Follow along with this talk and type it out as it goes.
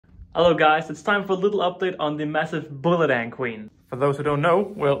Hello guys, it's time for a little update on the massive bullet ant queen. For those who don't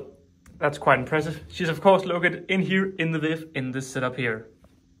know, well, that's quite impressive. She's of course located in here in the viv in this setup here.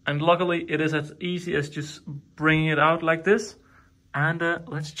 And luckily it is as easy as just bringing it out like this. And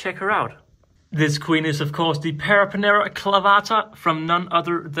let's check her out. This queen is of course the Paraponera clavata from none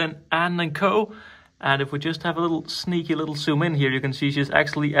other than Antandco. And if we just have a little sneaky little zoom in here, you can see she's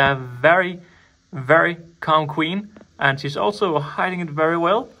actually a very, very calm queen. And she's also hiding it very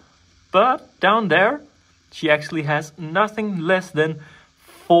well. But down there, she actually has nothing less than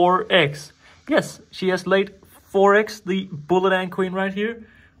 4 eggs. Yes, she has laid 4 eggs, the bullet ant queen right here,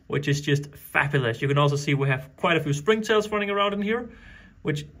 which is just fabulous. You can also see we have quite a few springtails running around in here,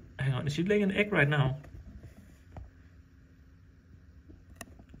 which, hang on, is she laying an egg right now?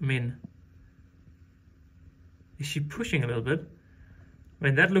 I mean, is she pushing a little bit? I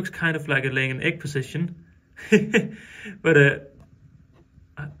mean, that looks kind of like a laying an egg position. But,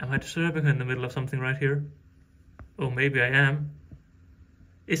 am I disturbing her in the middle of something right here? Oh, maybe I am.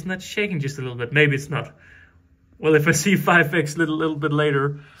 Isn't that shaking just a little bit? Maybe it's not. Well, if I see 5 eggs a little bit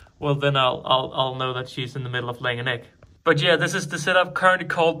later, well, then I'll know that she's in the middle of laying an egg. But yeah, this is the setup currently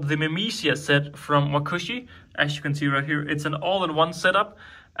called the Mimesia set from Wakooshi. As you can see right here, it's an all-in-one setup.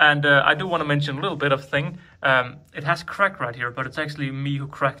 And I do want to mention a little bit of thing. It has cracked right here, but it's actually me who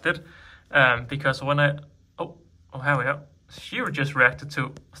cracked it. Because when I... Oh, here we go. She just reacted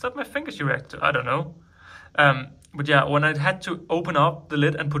to, was that my finger she reacted to? I don't know. But yeah, when I had to open up the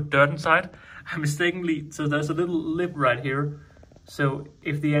lid and put dirt inside, I mistakenly, so there's a little lip right here. So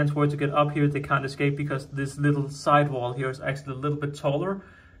if the ants were to get up here, they can't escape because this little sidewall here is actually a little bit taller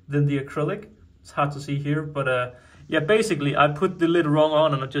than the acrylic. It's hard to see here, but yeah, basically I put the lid wrong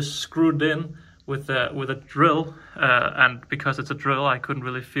on and I just screwed it in with a drill. And because it's a drill, I couldn't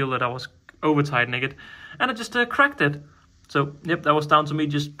really feel that I was over tightening it. And I just cracked it. So, yep, that was down to me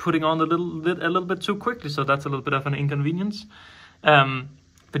just putting on the little lid a little bit too quickly, so that's a little bit of an inconvenience.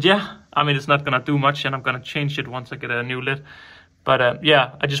 But yeah, I mean, it's not gonna do much, and I'm gonna change it once I get a new lid. But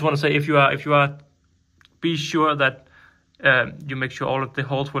yeah, I just want to say, if you are, be sure that you make sure all of the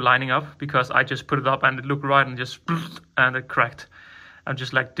holes were lining up, because I just put it up and it looked right and just and it cracked. I'm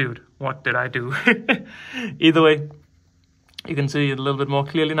just like, dude, what did I do? Either way, you can see it a little bit more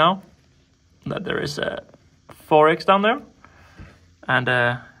clearly now that there is 4 eggs down there. And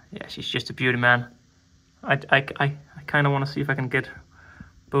yeah, she's just a beauty, man. I kind of want to see if I can get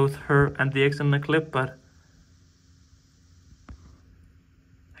both her and the eggs in the clip, but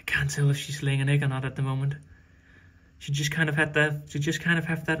I can't tell if she's laying an egg or not at the moment. She just kind of had that. She just kind of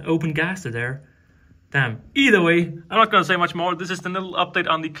have that open gaster there. Damn. Either way, I'm not gonna say much more. This is the little update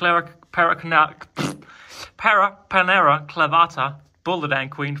on the Paraponera clavata bullet ant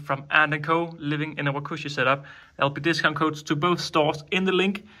queen from Antandco, living in a Wakooshi setup. There'll be discount codes to both stores in the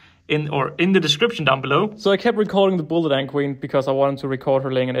link in the description down below. So I kept recording the bullet ant queen because I wanted to record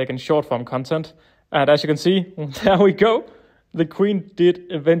her laying an egg in short form content. And as you can see, there we go. The queen did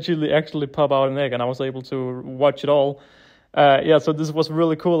eventually actually pop out an egg, and I was able to watch it all. Yeah, so this was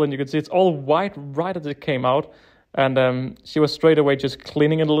really cool, and you can see it's all white right as it came out. And she was straight away just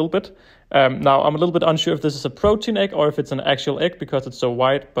cleaning it a little bit. Now, I'm a little bit unsure if this is a protein egg or if it's an actual egg because it's so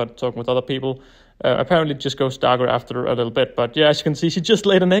white, but talking with other people, apparently it just goes darker after a little bit. But yeah, as you can see, she just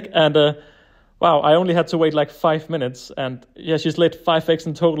laid an egg, and wow, I only had to wait like 5 minutes. And yeah, she's laid 5 eggs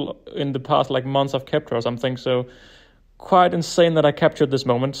in total in the past like months I've kept her or something. So quite insane that I captured this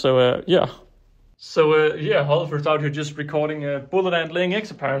moment. So yeah. So yeah, Holleufer's out here just recording bullet ant laying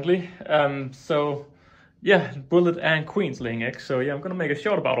eggs apparently. So yeah, bullet ant queens laying eggs. So yeah, I'm gonna make a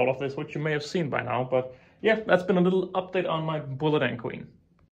short about all of this, which you may have seen by now. But yeah, that's been a little update on my bullet ant queen.